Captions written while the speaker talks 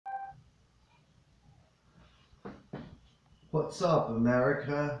What's up,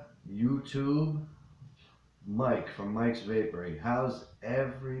 America? YouTube? Mike from Mike's Vapory. How's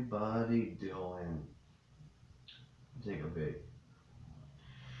everybody doing? Take a vape.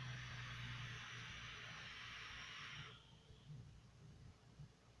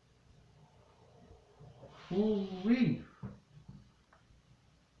 Ooh-wee.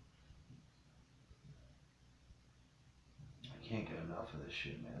 I can't get enough of this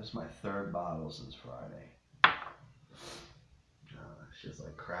shit, man. This is my third bottle since Friday. It's just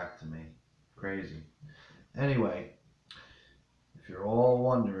like crack to me. Crazy. Anyway, if you're all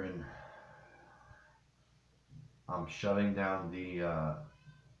wondering, I'm shutting down the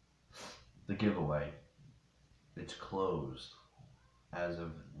giveaway. It's closed as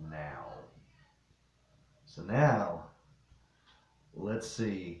of now. So now, let's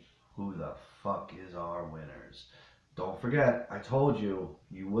see who the fuck is our winners. Don't forget, I told you,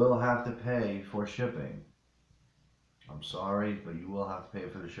 you will have to pay for shipping. I'm sorry, but you will have to pay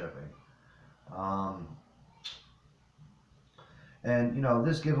for the shipping. And you know,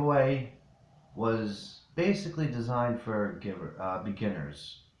 this giveaway was basically designed for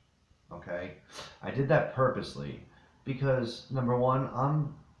beginners. Okay, I did that purposely because number one,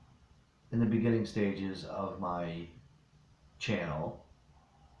 I'm in the beginning stages of my channel.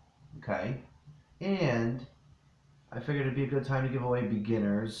 Okay, and I figured it'd be a good time to give away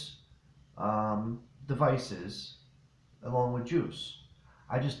beginners devices along with juice.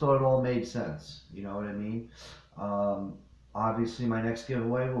 I just thought it all made sense. You know what I mean? Um, Obviously, my next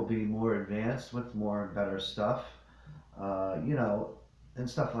giveaway will be more advanced with more and better stuff. You know, and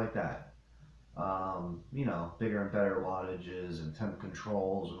stuff like that. You know, bigger and better wattages and temp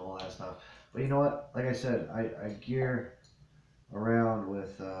controls and all that stuff. But you know what? Like I said, I gear around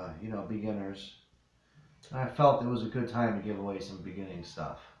with you know, beginners. And I felt it was a good time to give away some beginning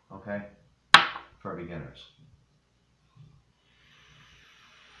stuff. Okay, for beginners.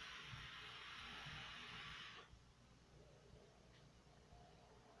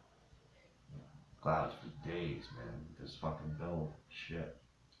 Clouds for days, man. This fucking bill, shit.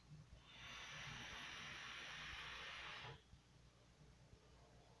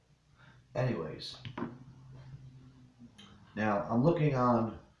 Anyways, now I'm looking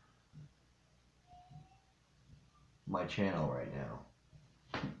on my channel right now.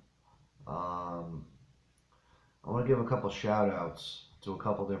 I want to give a couple shout outs to a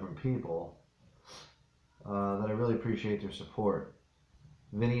couple different people that I really appreciate their support.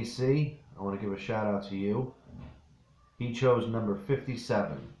 Vinny C, I want to give a shout out to you. He chose number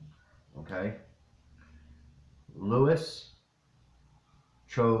 57. Okay. Lewis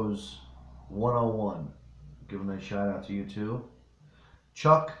chose 101. Give him a shout out to you too.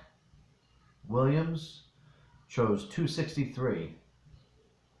 Chuck Williams chose 263.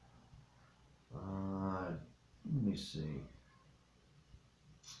 Let me see.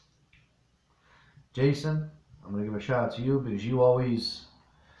 Jason, I'm gonna give a shout out to you because you always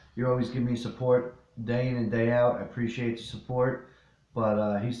give me support day in and day out. I appreciate the support.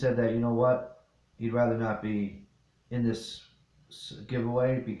 But he said that, you know what, he'd rather not be in this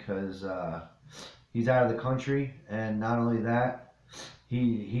giveaway because he's out of the country, and not only that, he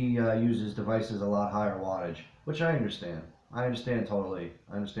uses devices a lot higher wattage, which I understand. I understand totally.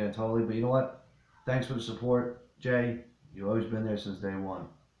 I understand totally. But you know what? Thanks for the support, Jay. You've always been there since day one.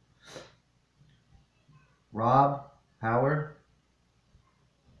 Rob Howard,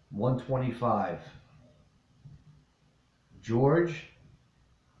 125. George,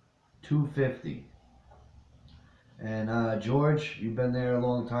 250. And George, you've been there a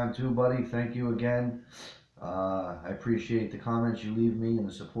long time too, buddy. Thank you again. I appreciate the comments you leave me and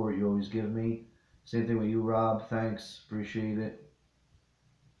the support you always give me. Same thing with you, Rob. Thanks. Appreciate it.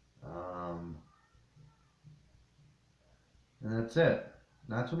 And that's it.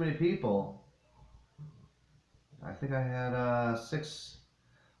 Not too many people. I think I had six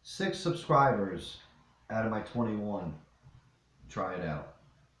subscribers out of my 21 try it out,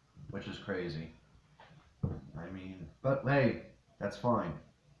 which is crazy. I mean, but hey, that's fine.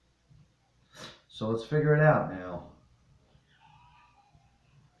 So let's figure it out now.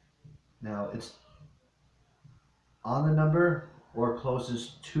 Now it's on the number or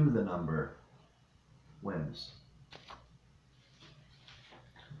closest to the number wins.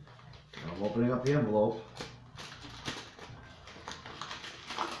 I'm opening up the envelope.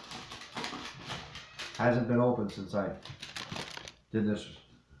 Hasn't been opened since I did this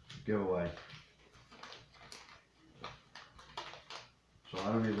giveaway. So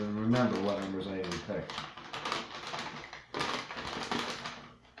I don't even remember what numbers I even picked.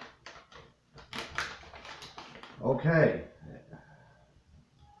 Okay.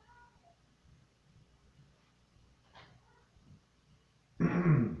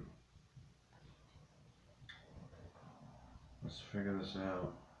 figure this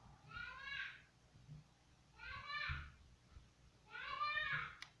out.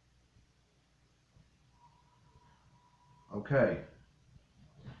 Okay.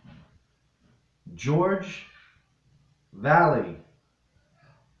 George Valley.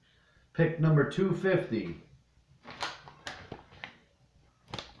 Pick number 250.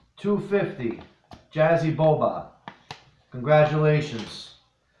 250. Jazzy Boba. Congratulations.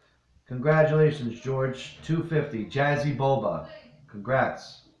 Congratulations, George. 250. Jazzy Boba.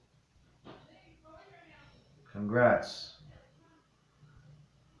 Congrats. Congrats.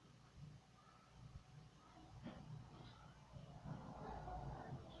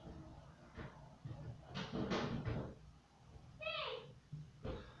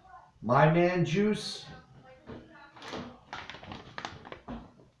 My Man Juice.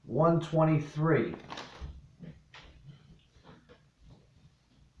 123.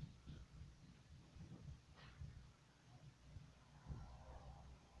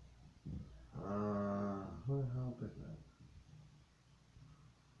 Who the hell picked that?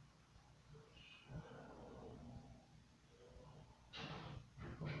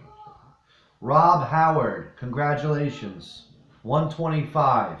 Rob Howard, congratulations.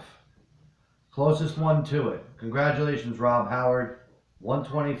 125. Closest one to it. Congratulations, Rob Howard.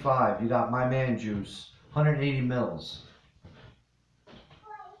 125. You got My Man Juice. 180 mils.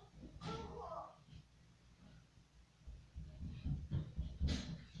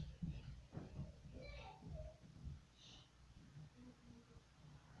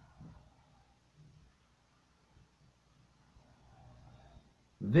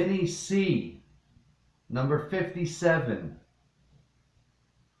 Vinny C, number 57.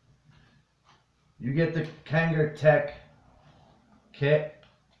 You get the Kanger Tech kit.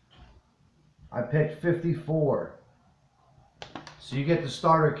 I picked 54. So you get the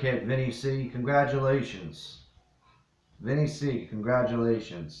starter kit, Vinny C. Congratulations. Vinny C,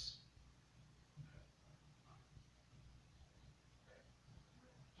 congratulations.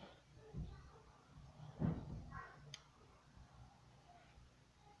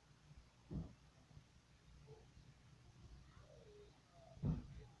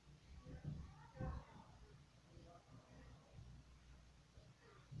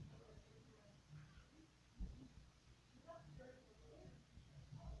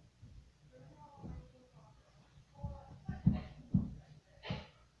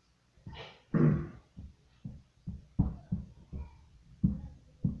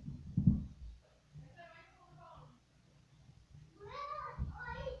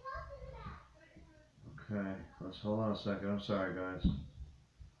 Okay, let's hold on a second. I'm sorry, guys.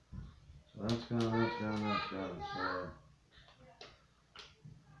 So that's gone, that's gone, that's gone. So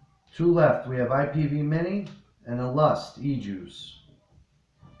two left. We have IPV Mini and a Lust E-Juice.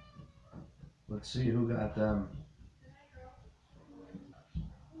 Let's see who got them.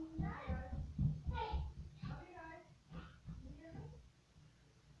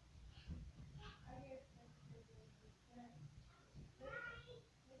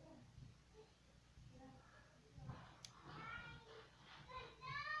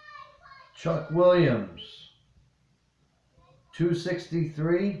 Chuck Williams,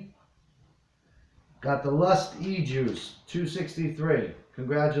 263. Got the Lust E-Juice, 263.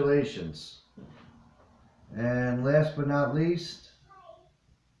 Congratulations. And last but not least,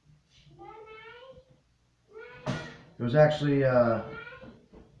 it was actually,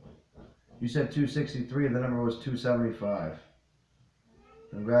 you said 263, the number was 275.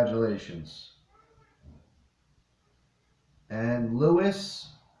 Congratulations. And Lewis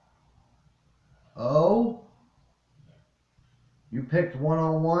O, you picked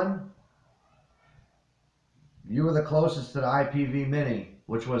 101. You were the closest to the IPV Mini,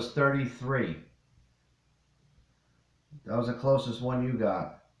 which was 33. That was the closest one you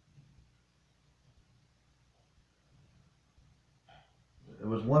got. It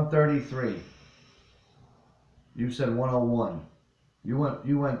was 133. You said 101.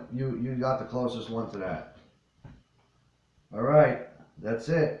 You got the closest one to that. All right, that's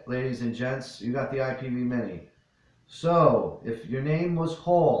it, ladies and gents. You got the IPV Mini. So, if your name was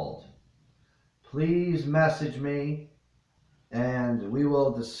called, please message me and we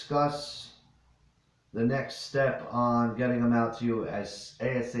will discuss the next step on getting them out to you as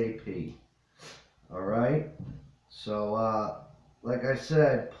ASAP. All right? So, like I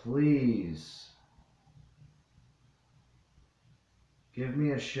said, please give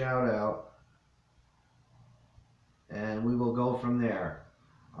me a shout out and we will go from there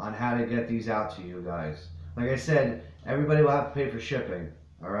on how to get these out to you guys. Like I said, everybody will have to pay for shipping.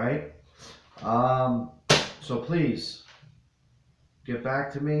 All right? So please get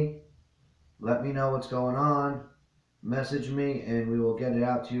back to me. Let me know what's going on. message me and we will get it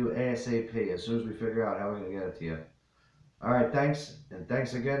out to you ASAP as soon as we figure out how we're going to get it to you. All right, thanks. And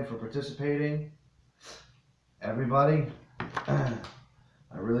thanks again for participating, everybody. I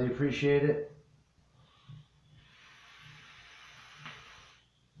really appreciate it.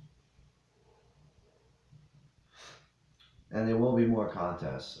 And there will be more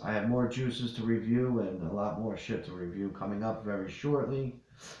contests. I have more juices to review and a lot more shit to review coming up very shortly.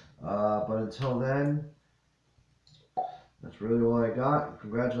 But until then, that's really all I got.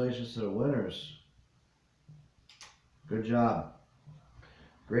 Congratulations to the winners. Good job.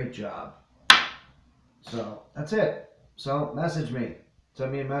 Great job. So that's it. So message me.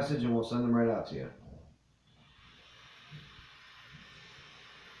 Send me a message and we'll send them right out to you.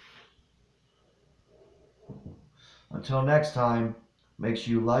 Until next time, make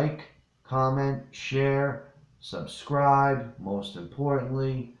sure you like, comment, share, subscribe, most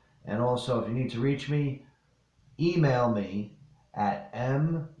importantly. And also, if you need to reach me, email me at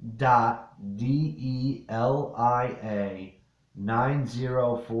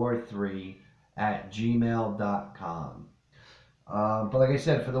m.delia9043@gmail.com. But like I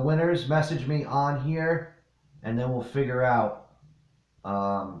said, for the winners, message me on here, and then we'll figure out,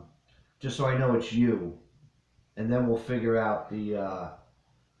 just so I know it's you, and then we'll figure out the,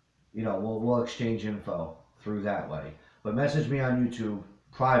 we'll exchange info through that way. But message me on YouTube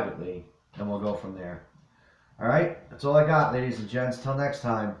privately, and we'll go from there. All right, that's all I got, ladies and gents. Till next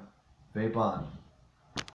time, vape on.